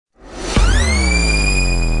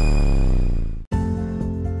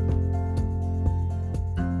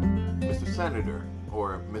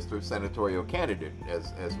for senatorial candidate,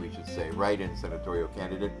 as we should say, write-in senatorial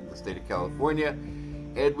candidate in the state of California.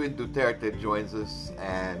 Edwin Duterte joins us,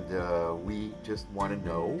 and we just want to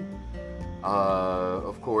know,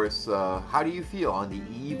 of course, how do you feel on the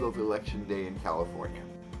eve of Election Day in California?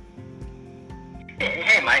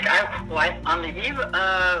 Hey, Mike. On the eve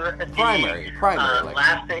of the primary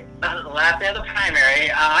last day of the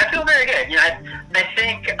primary, I feel very good. You know, I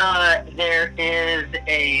think there is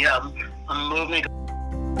a movement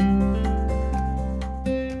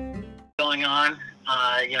going on.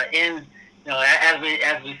 As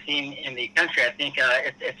we've seen in the country, I think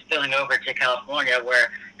it's spilling over to California,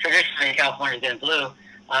 where traditionally California's been blue.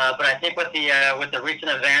 But I think with the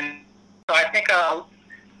recent event, so I think.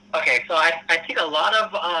 So I think a lot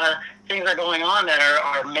of things are going on that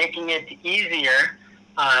are making it easier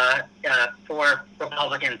for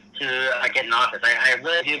Republicans to get in office. I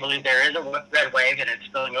really do believe there is a red wave, and it's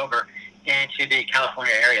spilling over into the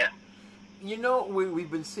California area. You know,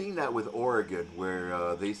 we've been seeing that with Oregon,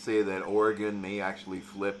 where they say that Oregon may actually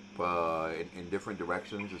flip in different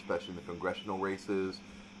directions, especially in the congressional races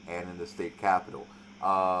and in the state capitol.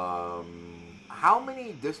 How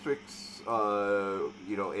many districts,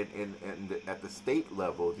 at the state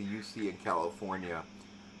level, do you see in California,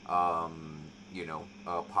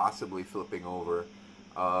 possibly flipping over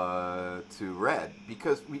to red?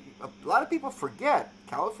 Because a lot of people forget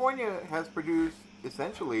California has produced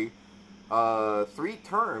essentially 3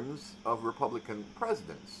 terms of Republican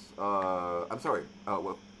presidents.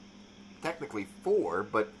 Technically 4,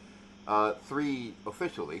 but 3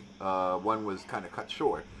 officially. One was kind of cut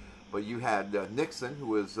short. But you had Nixon, who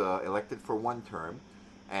was elected for 1 term,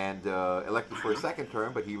 and elected for a 2nd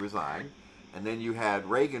term, but he resigned. And then you had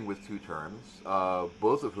Reagan with 2 terms,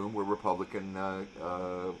 both of whom were Republican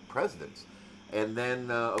presidents. And then,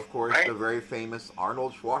 of course, the very famous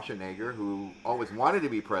Arnold Schwarzenegger, who always wanted to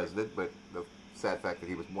be president, but the sad fact that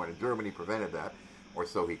he was born in Germany prevented that, or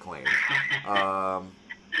so he claimed.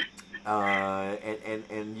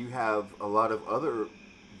 And you have a lot of other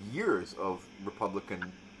years of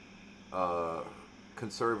Republican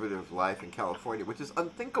conservative life in California, which is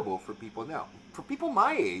unthinkable for people now. For people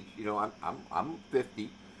my age, I'm 50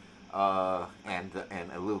 and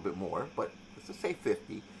a little bit more, but let's just say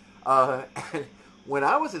 50. And when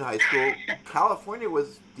I was in high school, California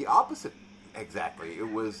was the opposite exactly.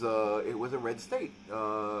 It was a red state.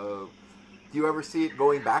 Do you ever see it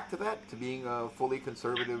going back to that, to being a fully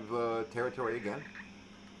conservative territory again?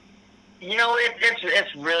 You know,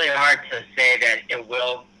 it's really hard to say that it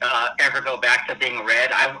will ever go back to being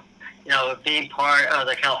red. Being part of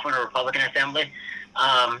the California Republican Assembly,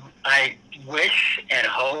 I wish and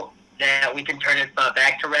hope that we can turn it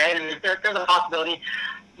back to red. And there's a possibility,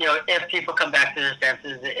 if people come back to their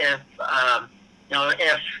senses, if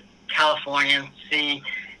Californians see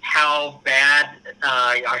how bad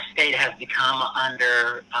our state has become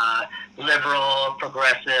under liberal,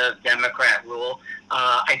 progressive, Democrat rule.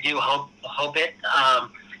 I do hope it.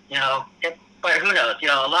 But who knows?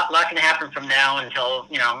 A lot can happen from now until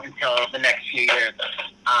the next few years.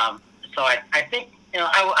 So I think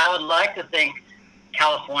I would like to think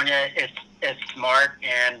California is smart,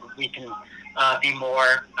 and we can be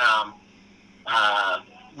more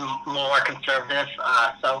conservative.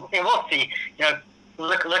 So we'll see.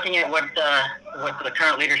 Looking at what the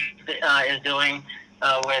current leadership is doing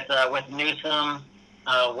with Newsom,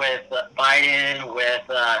 with Biden, with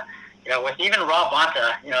even Rob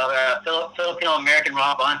Bonta, Filipino American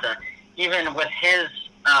Rob Bonta, even with his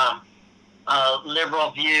liberal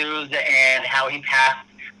views and how he passed.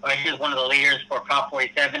 He was one of the leaders for Prop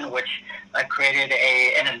 47, which created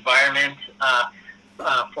an environment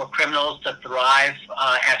for criminals to thrive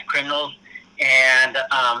as criminals, and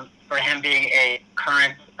for him being a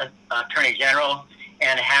current attorney general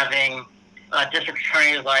and having district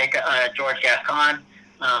attorneys like George Gascon,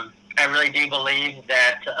 I really do believe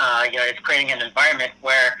that it's creating an environment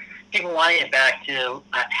where people want to get back to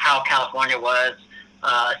how California was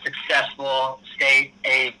a successful state,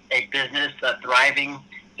 a thriving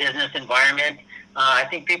business environment. I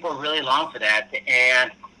think people really long for that, and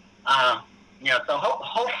so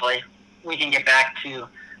hopefully we can get back to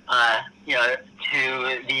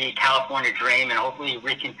to the California dream, and hopefully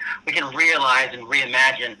we can realize and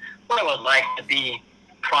reimagine what it was like to be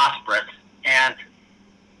prosperous. And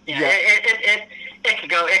it could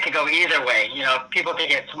go either way. People can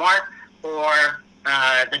get smart, or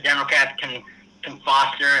the Democrats can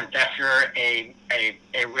foster and fester a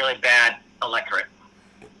really bad electorate.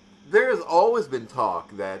 There has always been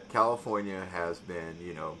talk that California has been,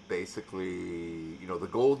 basically, the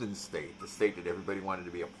golden state, the state that everybody wanted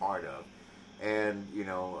to be a part of. And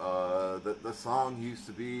the song used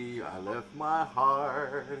to be "I left my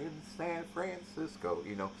heart in San Francisco."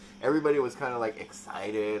 Everybody was kind of like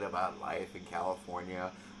excited about life in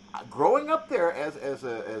California. Growing up there as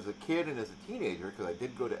a kid and as a teenager, because I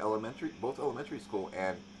did go to both elementary school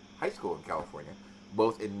and high school in California,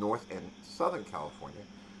 both in North and Southern California.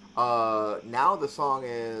 Now the song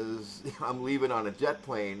is "I'm leaving on a jet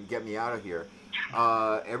plane, get me out of here."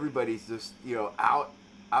 Everybody's just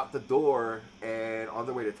out the door and on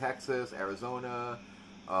their way to Texas, Arizona,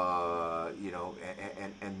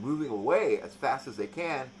 and moving away as fast as they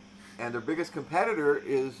can. And their biggest competitor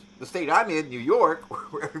is the state I'm in, New York,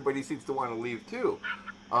 where everybody seems to want to leave too.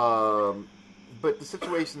 But the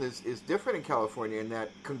situation is different in California in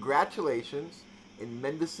that, congratulations, in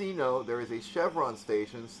Mendocino there is a Chevron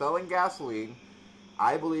station selling gasoline,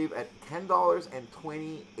 I believe, at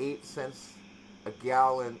 $10.28 a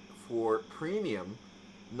gallon for premium,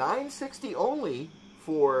 $9.60 only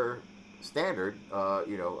for standard,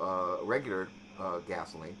 regular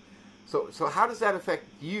gasoline. So how does that affect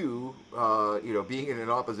you? Being in an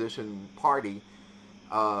opposition party,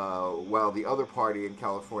 while the other party in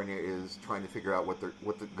California is trying to figure out what they're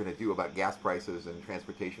going to do about gas prices and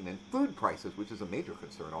transportation and food prices, which is a major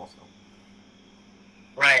concern also.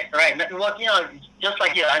 Right. Well, just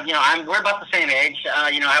like you, we're about the same age.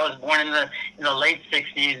 I was born in the late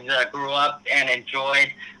 '60s, grew up and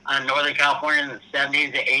enjoyed Northern California in the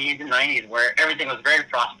 '70s, the '80s, and '90s, where everything was very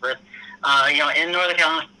prosperous. In Northern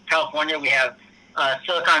California, we have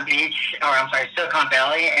Silicon Valley,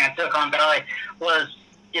 and Silicon Valley was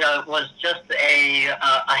just a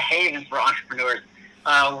haven for entrepreneurs,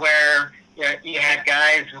 where you had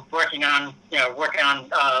guys working on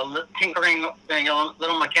tinkering,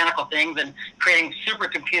 little mechanical things and creating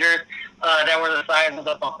supercomputers that were the size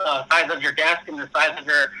of your desk and the size of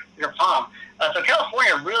your palm. So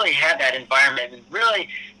California really had that environment, and really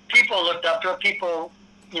people looked up to it. People,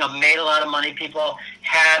 made a lot of money. People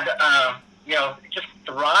had, just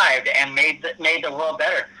thrived and made the world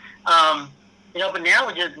better. But now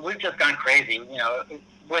we've just gone crazy.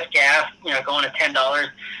 With gas, going to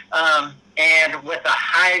 $10, and with the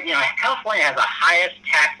high, California has the highest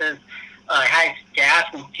taxes, highest gas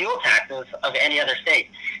and fuel taxes of any other state.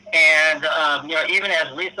 And even as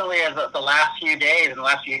recently as the last few days and the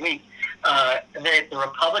last few weeks, the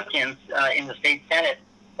Republicans in the state Senate,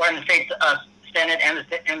 or in the state Senate and the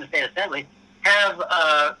state Assembly, have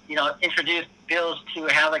introduced bills to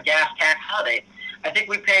have a gas tax holiday. I think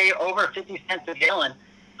we pay over 50 cents a gallon.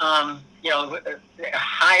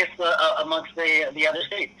 Highest amongst the other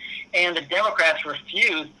states, and the Democrats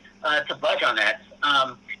refuse to budge on that.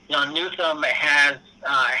 Newsom has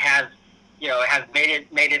made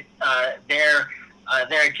it their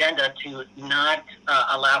agenda to not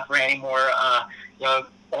allow for any more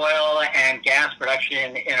oil and gas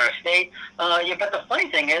production in our state. But the funny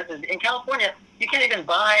thing is in California, you can't even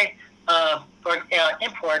buy or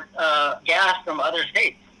import gas from other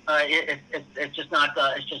states. It's just not.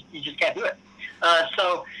 You just can't do it.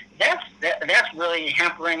 So that's really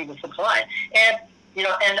hampering the supply. And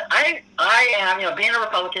I am, being a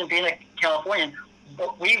Republican, being a Californian,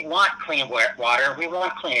 we want clean water, we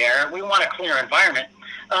want clean air, we want a cleaner environment.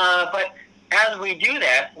 But as we do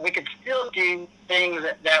that, we could still do things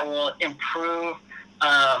that will improve,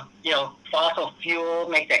 fossil fuel,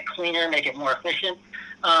 make that cleaner, make it more efficient.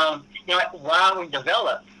 While we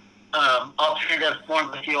develop alternative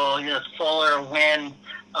forms of fuel, solar, wind,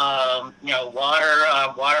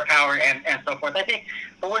 water power, and so forth. I think,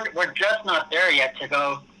 but we're just not there yet to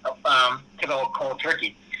go cold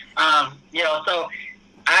turkey. So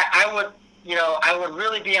I would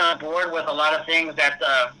really be on board with a lot of things that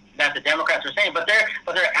the Democrats are saying, but their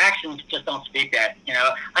actions just don't speak that.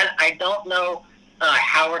 I don't know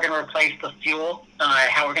how we're going to replace the fuel,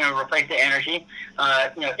 how we're going to replace the energy.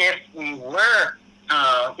 If we were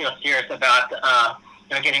serious about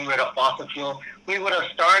getting rid of fossil fuel, we would have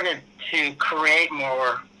started to create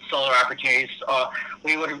more solar opportunities.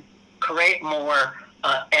 We would create more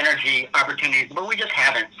energy opportunities, but we just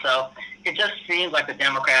haven't. So it just seems like the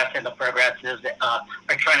Democrats and the progressives are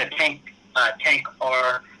trying to tank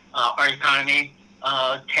our economy,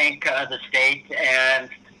 tank the state, and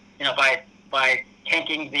by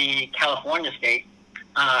tanking the California state,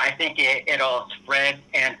 I think it'll spread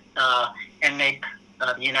and make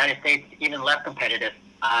the United States even less competitive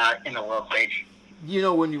in the world stage.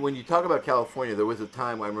 When you talk about California, there was a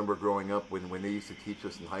time I remember growing up when they used to teach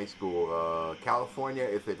us in high school. California,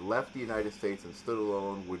 if it left the United States and stood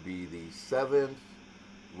alone, would be the 7th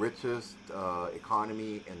richest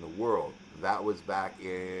economy in the world. That was back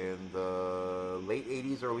in the late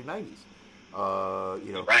 80s, early 90s.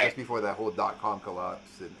 Right. just before that whole dot-com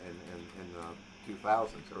collapse in the 2000s,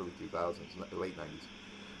 early 2000s, late 90s.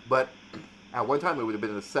 But at one time, it would have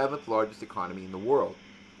been the seventh largest economy in the world.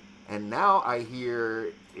 And now I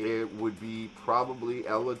hear it would be probably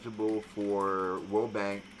eligible for World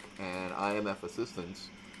Bank and IMF assistance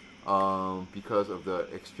because of the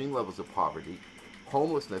extreme levels of poverty.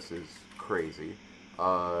 Homelessness is crazy.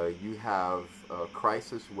 You have a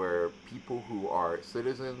crisis where people who are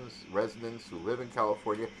citizens, residents who live in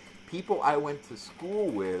California, people I went to school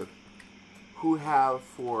with who have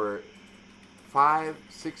for 5,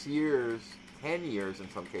 6 years, 10 years in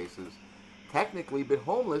some cases, technically been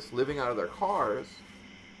homeless, living out of their cars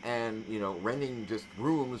and, renting just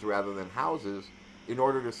rooms rather than houses in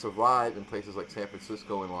order to survive in places like San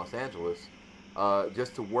Francisco and Los Angeles,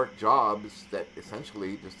 just to work jobs that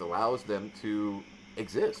essentially just allows them to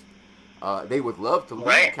exist. They would love to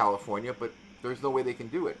leave California, but there's no way they can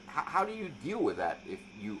do it. How do you deal with that if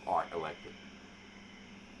you are elected?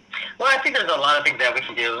 Well, I think there's a lot of things that we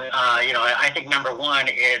can do. I think number one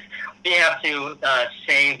is we have to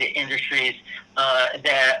save the industries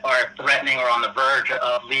that are threatening or on the verge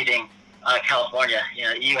of leaving California.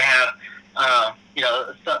 You have, I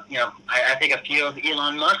think a few of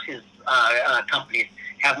Elon Musk's companies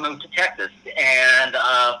have moved to Texas, and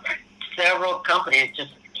several companies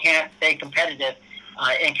just can't stay competitive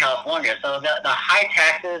in California. So the high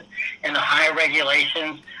taxes and the high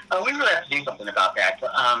regulations, we really have to do something about that.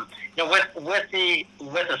 With the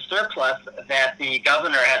surplus that the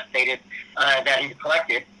governor has stated that he's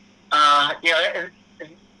collected,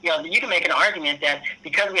 you can make an argument that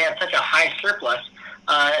because we have such a high surplus,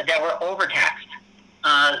 that we're overtaxed.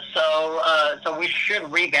 So we should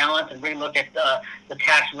rebalance and relook at the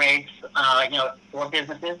tax rates, for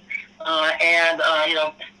businesses,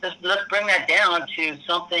 let's bring that down to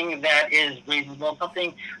something that is reasonable,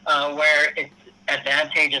 something where it's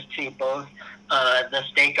advantageous to both the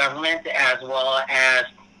state government as well as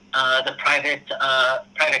the private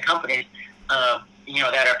companies,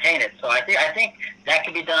 that are paying it. So I think that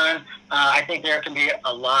can be done. I think there can be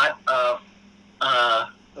a lot of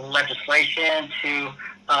legislation to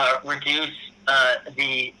reduce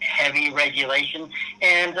the heavy regulation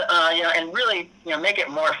and really make it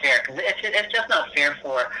more fair, because it's just not fair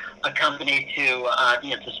for a company to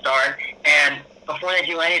start, and before they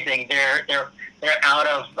do anything, they're out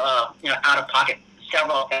of pocket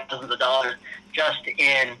several thousands of dollars just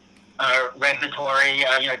in regulatory,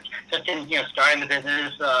 just in starting the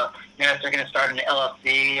business, if they're going to start an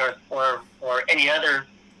LLC or any other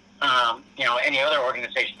any other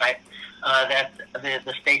organization type, that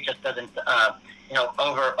the state just doesn't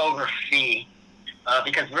over fee,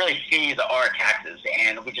 because really fees are taxes,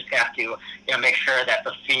 and we just have to make sure that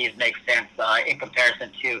the fees make sense in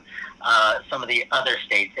comparison to some of the other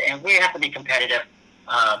states, and we have to be competitive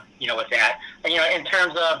with that. In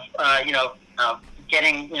terms of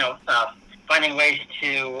getting finding ways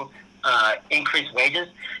to increase wages,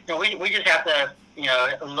 we just have to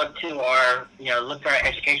look to our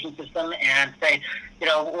education system and say,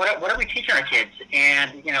 what are we teaching our kids,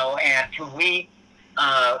 and can we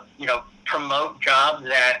promote jobs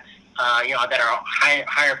that that are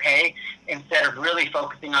higher pay instead of really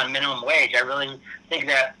focusing on minimum wage. I really think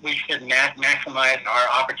that we should maximize our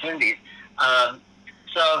opportunities.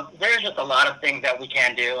 So there's just a lot of things that we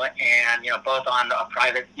can do, and both on a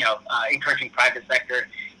private, encouraging private sector,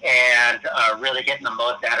 and really getting the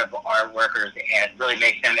most out of our workers and really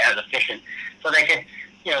make them as efficient, so they could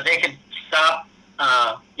stop,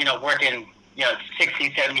 working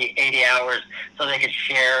 60, 70, 80 hours, so they could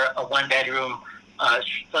share a one-bedroom,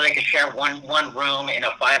 so they could share one room in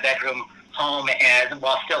a 5-bedroom home, and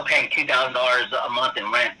while still paying $2,000 a month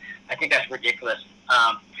in rent. I think that's ridiculous.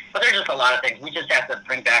 But there's just a lot of things. We just have to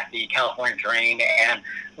bring back the California dream and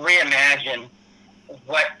reimagine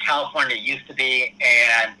what California used to be,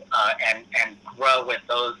 and grow with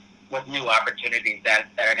new opportunities that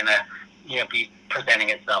are going to be presenting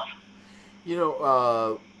itself.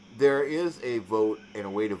 There is a vote and a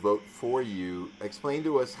way to vote for you. Explain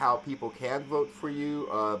to us how people can vote for you.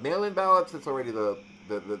 Mail-in ballots, it's already the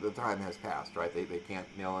time has passed, right? They can't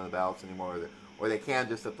mail in the ballots anymore, or they can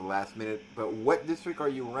just at the last minute. But what district are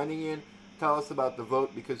you running in? Tell us about the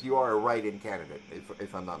vote, because you are a write-in candidate,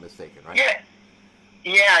 if I'm not mistaken, right?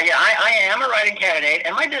 Yeah, I am a write-in candidate,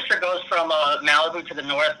 and my district goes from Malibu to the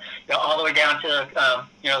north, all the way down to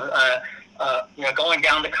going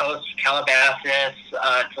down the coast, Calabasas,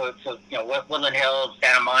 to Woodland Hills,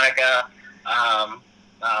 Santa Monica,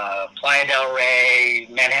 Playa del Rey,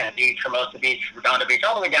 Manhattan Beach, Hermosa Beach, Redondo Beach,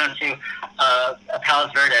 all the way down to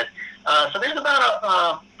Palos Verdes. So there's about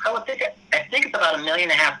I think it's about 1.5 million,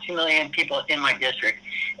 2 million people in my district.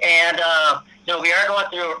 And, we are going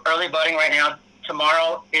through early voting right now.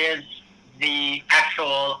 Tomorrow is the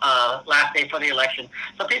actual last day for the election.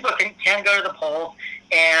 So people can go to the polls,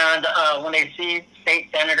 and when they see State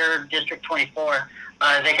Senator District 24,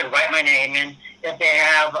 they can write my name in. If they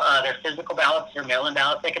have their physical ballots, their mail-in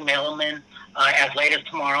ballots, they can mail them in as late as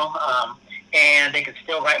tomorrow, and they can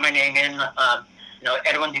still write my name in,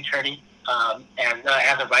 Edwin Duterte,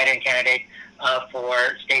 as a write-in candidate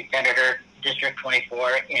for State Senator District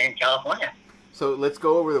 24 in California. So let's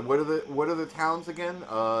go over what are the towns again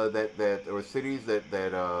that or cities that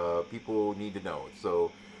people need to know.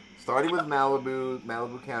 So starting with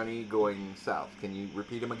Malibu County, going south. Can you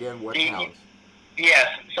repeat them again? What towns? Yes.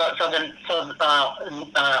 So on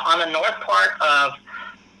the north part of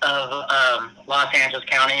Los Angeles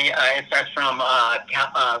County, it starts from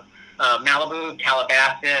Malibu,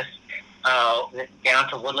 Calabasas, down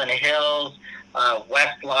to Woodland Hills,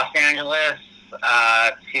 West Los Angeles,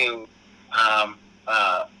 to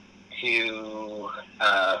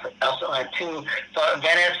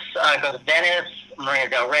Venice, go to Venice, Marina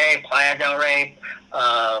del Rey, Playa del Rey,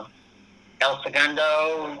 El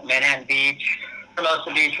Segundo, Manhattan Beach,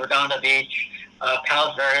 Hermosa Beach, Redondo Beach,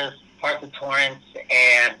 Palos Verdes, parts of Torrance,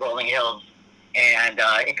 and Rolling Hills, and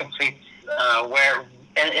it completes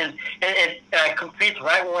it completes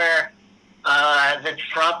right where the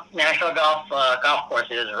Trump National Golf Course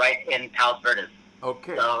is, right in Palos Verdes.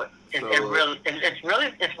 Okay. So it's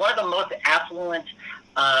one of the most affluent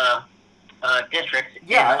districts.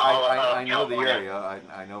 Yeah, I know the area.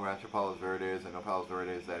 I know Rancho Palos Verdes. I know Palos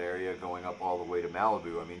Verdes, that area going up all the way to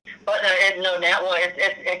Malibu. I mean, but it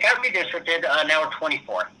got redistricted. Now we're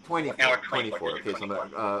 24. 24. Now we're 24. Okay, 24.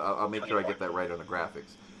 So I'll make sure I get that right on the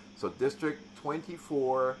graphics. So District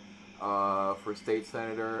 24 for state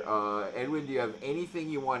senator. Edwin, do you have anything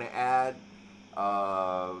you want to add?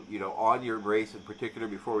 On your race in particular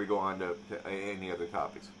before we go on to any other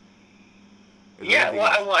topics? Yeah,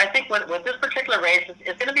 well, I think with this particular race,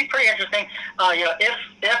 it's going to be pretty interesting. If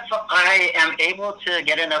I am able to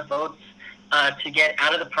get enough votes to get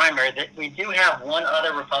out of the primary, that we do have one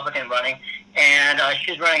other Republican running, and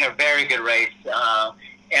she's running a very good race.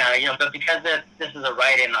 But because this is a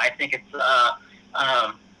write-in, I think it's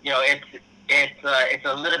it's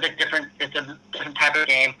a little bit different. It's a different type of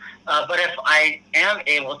game. But if I am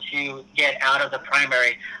able to get out of the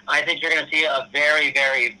primary, I think you're going to see a very,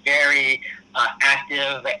 very, very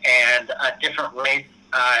active and a different race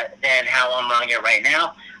than how I'm running it right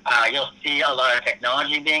now. You'll see a lot of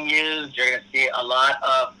technology being used. You're going to see a lot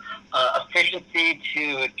of efficiency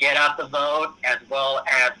to get out the vote, as well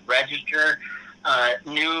as register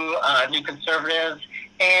new conservatives.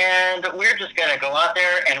 And we're just going to go out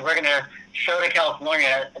there and we're going to show to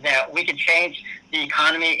California that we can change the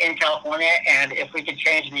economy in California. And if we can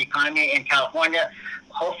change the economy in California,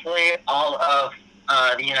 hopefully all of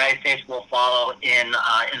the United States will follow in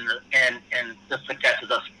the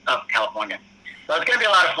successes of California. So it's going to be a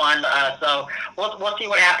lot of fun. So we'll see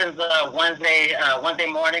what happens Wednesday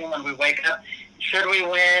morning when we wake up. Should we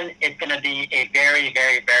win, it's going to be a very,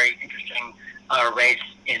 very, very interesting race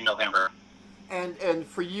in November. And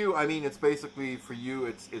for you, I mean, it's basically for you.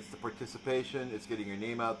 It's the participation. It's getting your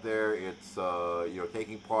name out there. It's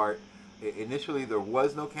taking part. Initially, there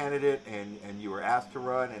was no candidate, and you were asked to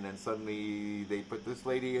run, and then suddenly they put this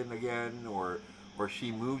lady in again, or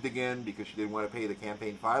she moved again because she didn't want to pay the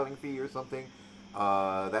campaign filing fee or something.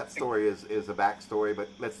 That story is a backstory, but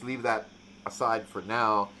let's leave that aside for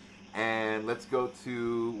now, and let's go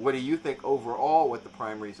to what do you think overall what the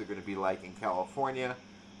primaries are going to be like in California.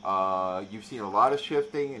 You've seen a lot of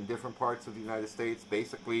shifting in different parts of the United States.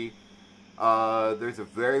 Basically, there's a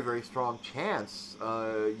very, very strong chance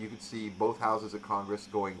you could see both houses of Congress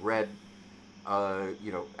going red,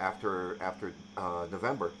 after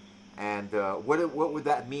November. And what would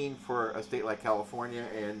that mean for a state like California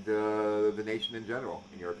and the nation in general,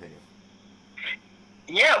 in your opinion?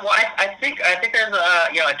 Yeah, well, I think there's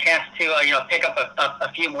a chance to pick up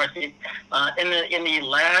a few more seats. In the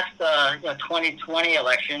last 2020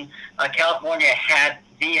 election, California had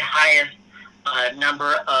the highest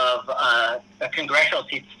number of congressional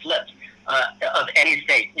seats flipped of any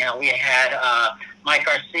state. We had Mike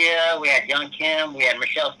Garcia, we had Young Kim, we had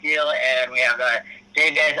Michelle Steele, and we have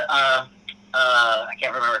David. I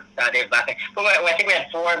can't remember David's last name, but I think we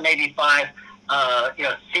had 4, maybe 5,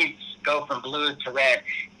 seats go from blue to red.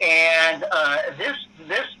 And this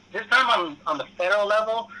time on the federal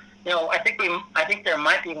level, I think there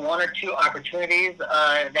might be 1 or 2 opportunities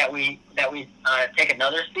that we take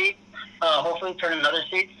another seat, hopefully turn another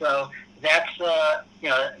seat. So that's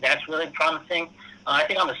really promising. I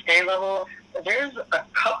think on the state level, there's a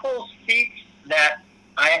couple seats that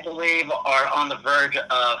I believe are on the verge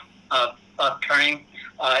of turning.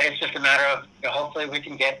 It's just a matter of, hopefully we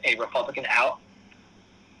can get a Republican out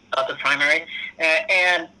of the primary.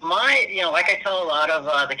 And my, like I tell a lot of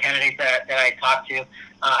the candidates that I talk to,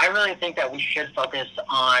 I really think that we should focus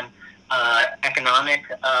on economic,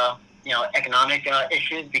 economic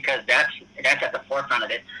issues, because that's at the forefront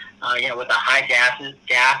of it. With the high gas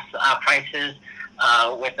prices,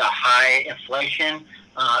 with the high inflation,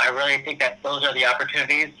 I really think that those are the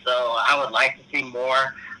opportunities. So I would like to see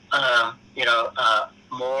more,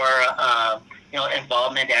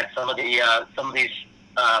 involvement at some of these,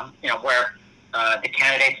 where the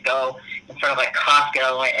candidates go in sort of like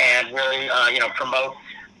Costco and really, promote,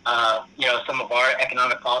 some of our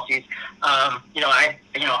economic policies. I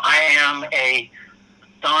am a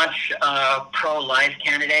staunch pro-life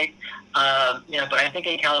candidate. But I think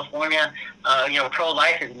in California,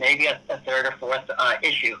 pro-life is maybe a third or fourth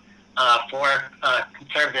issue for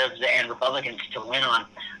conservatives and Republicans to win on.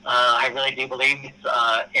 I really do believe it's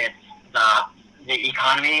the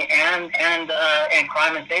economy and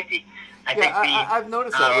crime and safety. I've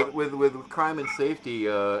noticed that with crime and safety,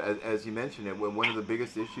 as you mentioned it, one of the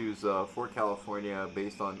biggest issues for California,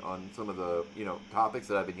 based on some of the topics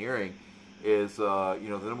that I've been hearing, is the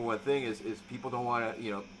number one thing is people don't want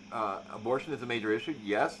to abortion is a major issue,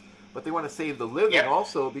 yes, but they want to save the living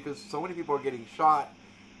also, because so many people are getting shot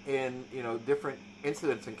in different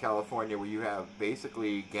incidents in California, where you have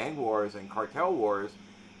basically gang wars and cartel wars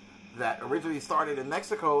that originally started in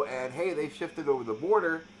Mexico, and hey, they shifted over the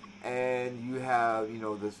border, and you have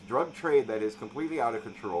this drug trade that is completely out of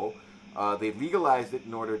control. They've legalized it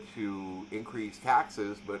in order to increase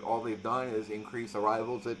taxes, but all they've done is increase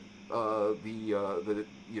arrivals at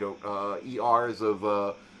ERs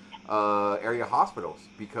of area hospitals,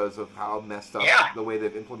 because of how messed up the way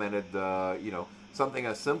they've implemented something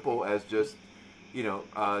as simple as just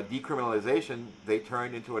decriminalization. They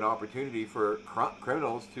turned into an opportunity for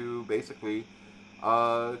criminals to basically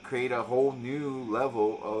create a whole new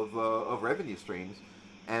level of revenue streams,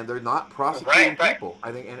 and they're not prosecuting people.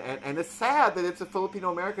 I think, and it's sad that it's a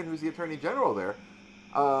Filipino American who's the Attorney General there.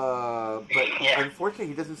 But unfortunately,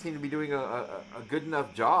 he doesn't seem to be doing a good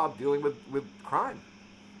enough job dealing with crime.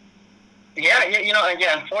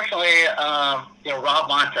 Unfortunately, Rob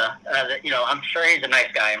Bonta, I'm sure he's a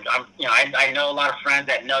nice guy. I know a lot of friends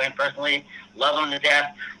that know him personally, love him to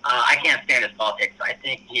death. I can't stand his politics. I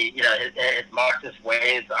think his Marxist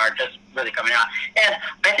ways are just really coming out. And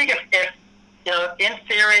I think if in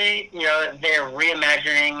theory, they're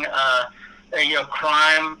reimagining,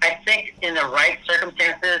 crime. I think in the right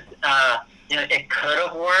circumstances, it could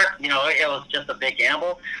have worked. It was just a big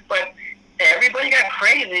gamble, but everybody got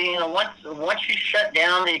crazy. Once you shut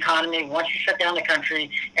down the economy, once you shut down the country,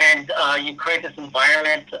 and you create this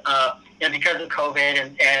environment, because of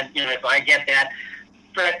COVID, and if I get that.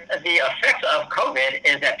 But the effects of COVID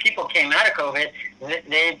is that people came out of COVID,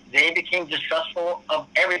 they became distrustful of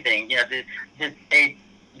everything. They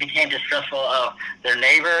became distrustful of their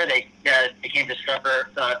neighbor. They became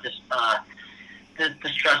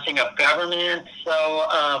distrusting of government. So,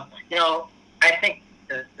 I think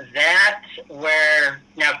that where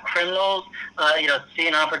now criminals, see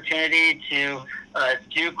an opportunity to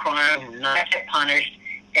do crime, not get punished,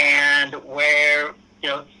 and where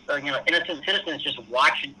innocent citizens just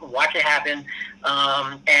watch it happen,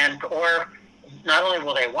 or not only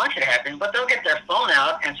will they watch it happen, but they'll get their phone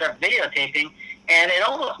out and start videotaping, and it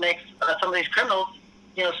almost makes some of these criminals,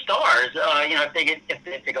 stars.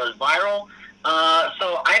 If it goes viral.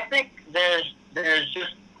 So I think there's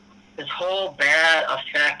just this whole bad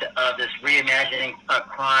effect of this reimagining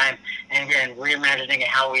crime and reimagining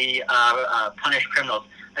how we punish criminals.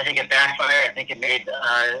 I think it backfired. I think it made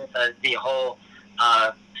the whole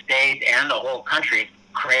state and the whole country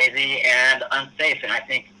crazy and unsafe. And I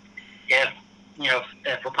think if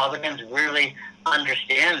Republicans really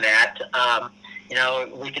understand that,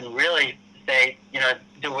 we can really say,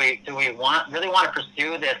 do we really want to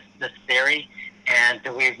pursue this theory, and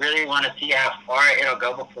do we really want to see how far it'll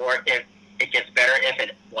go before it gets better, if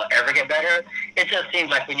it will ever get better? It just seems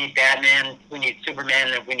like we need Batman, we need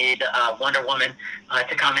Superman, and we need Wonder Woman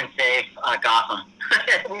to come and save Gotham.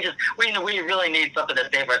 we really need something to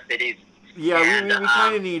save our cities. Yeah, and, we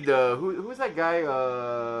kind of need who's that guy?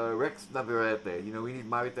 Rex Navarrete. We need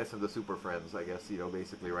Marites and the Super Friends, I guess.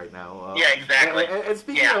 Basically right now. Yeah, exactly. And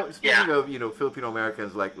speaking of Filipino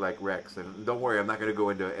Americans like Rex, and don't worry, I'm not going to go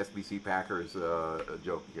into SBC Packers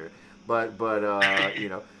joke here, but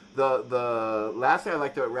The last thing I'd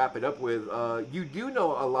like to wrap it up with, you do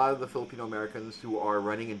know a lot of the Filipino Americans who are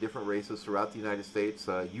running in different races throughout the United States.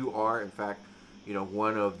 You are, in fact,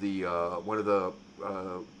 one of the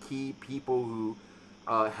key people who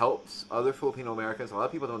helps other Filipino Americans. A lot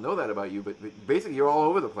of people don't know that about you, but basically you're all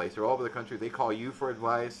over the place. You're all over the country. They call you for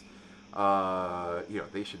advice.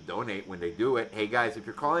 They should donate when they do it. Hey guys, if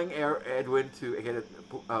you're calling Edwin to get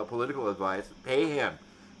political advice, pay him.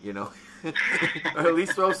 Or at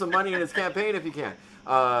least throw some money in his campaign if you can.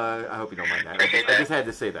 I hope you don't mind that. I just had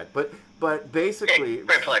to say that. But basically,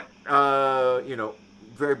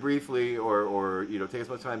 very briefly, or take as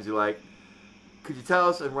much time as you like. Could you tell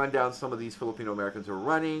us and run down some of these Filipino Americans who are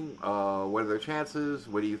running? What are their chances?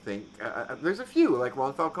 What do you think? There's a few, like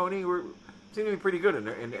Ron Falcone, who seem to be pretty good in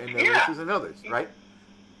their races and others, right?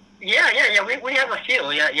 Yeah. We have a few.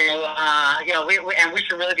 And we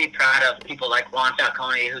should really be proud of people like Ron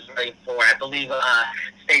Falcone, who's running for, I believe,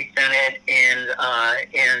 state senate in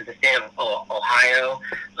the state of Ohio.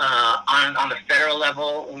 On the federal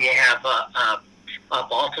level, we have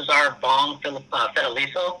Baltazar Bong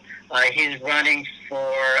Fedeliso. He's running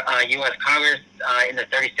for U.S. Congress in the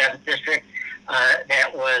 37th district.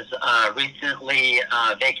 That was recently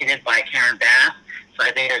vacated by Karen Bass, so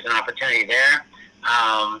I think there's an opportunity there.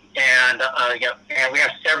 And we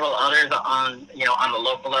have several others on the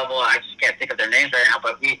local level. I just can't think of their names right now,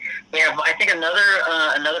 but we have, I think,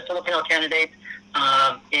 another Filipino candidate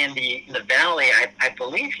in the Valley. I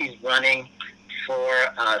believe he's running for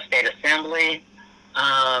state assembly.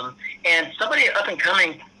 And somebody up and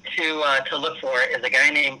coming to look for is a guy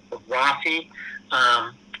named Rafi.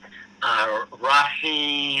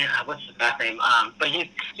 Rafi, what's his last name? But he's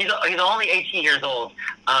only 18 years old.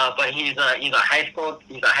 But he's a high school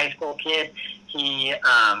kid.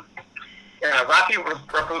 Rafi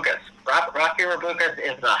Rabucas. Rafi Rabucas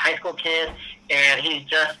is a high school kid, and he's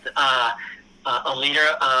just a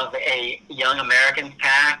leader of a Young Americans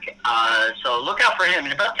PAC. So look out for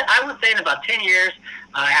him. I would say in about 10 years,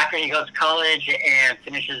 after he goes to college and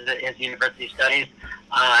finishes his university studies,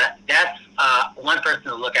 that's one person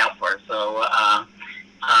to look out for. So,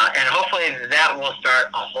 and hopefully that will start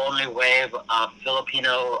a whole new wave of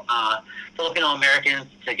Filipino Americans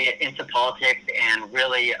to get into politics and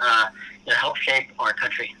really help shape our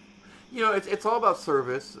country. It's all about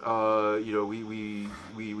service. We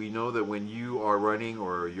know that when you are running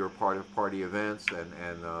or you're part of party events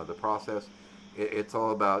and the process, it's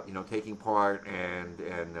all about taking part and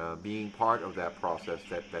being part of that process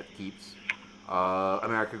that keeps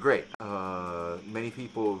America great. Many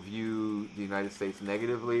people view the United States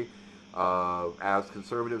negatively. As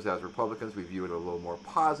conservatives, as Republicans, we view it a little more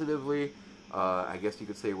positively. I guess you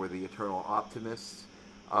could say we're the eternal optimists.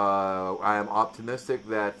 I am optimistic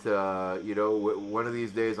that one of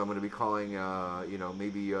these days I'm going to be calling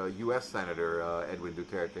maybe U.S. Senator Edwin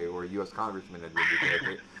Duterte or U.S. Congressman Edwin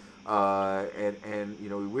Duterte. And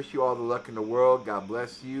we wish you all the luck in the world. God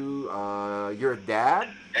bless you. You're a dad.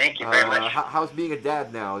 Thank you very much. How's being a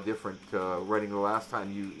dad now different running the last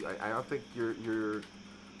time I don't think your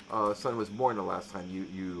son was born the last time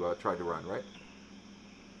you tried to run, right?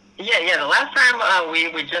 Yeah. The last time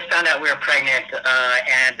we just found out we were pregnant,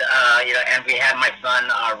 and we had my son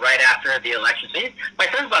right after the election. So my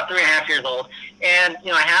son's about 3.5 years old, and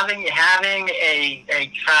having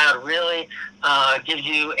a child really gives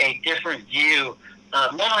you a different view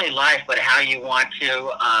of not only life but how you want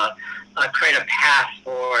to create a path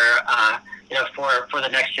for the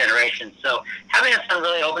next generation. So having a son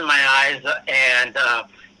really opened my eyes, and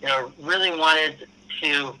really wanted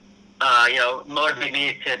to motivate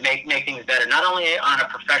me to make things better, not only on a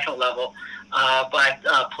professional level, but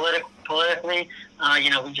politically.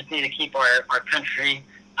 We just need to keep our country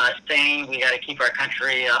sane. We got to keep our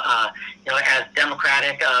country, as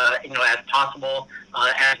democratic, as possible,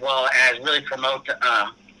 as well as really promote,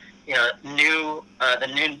 the new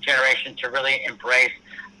generation to really embrace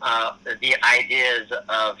the ideas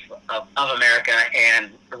of America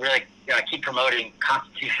and really keep promoting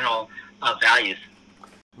constitutional values.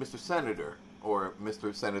 Mr. Senator, or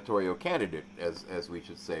Mr. Senatorial Candidate, as we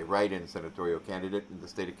should say, write-in Senatorial Candidate in the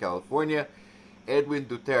state of California, Edwin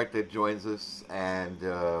Duterte joins us, and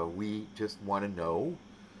we just want to know,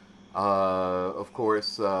 of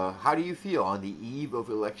course, how do you feel on the eve of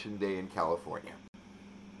Election Day in California?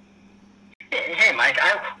 Hey, Mike.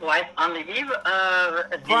 On the eve of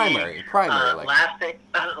the primary last day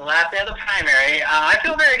of the primary, I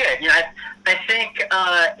feel very good. I think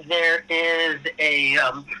there is a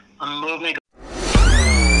movement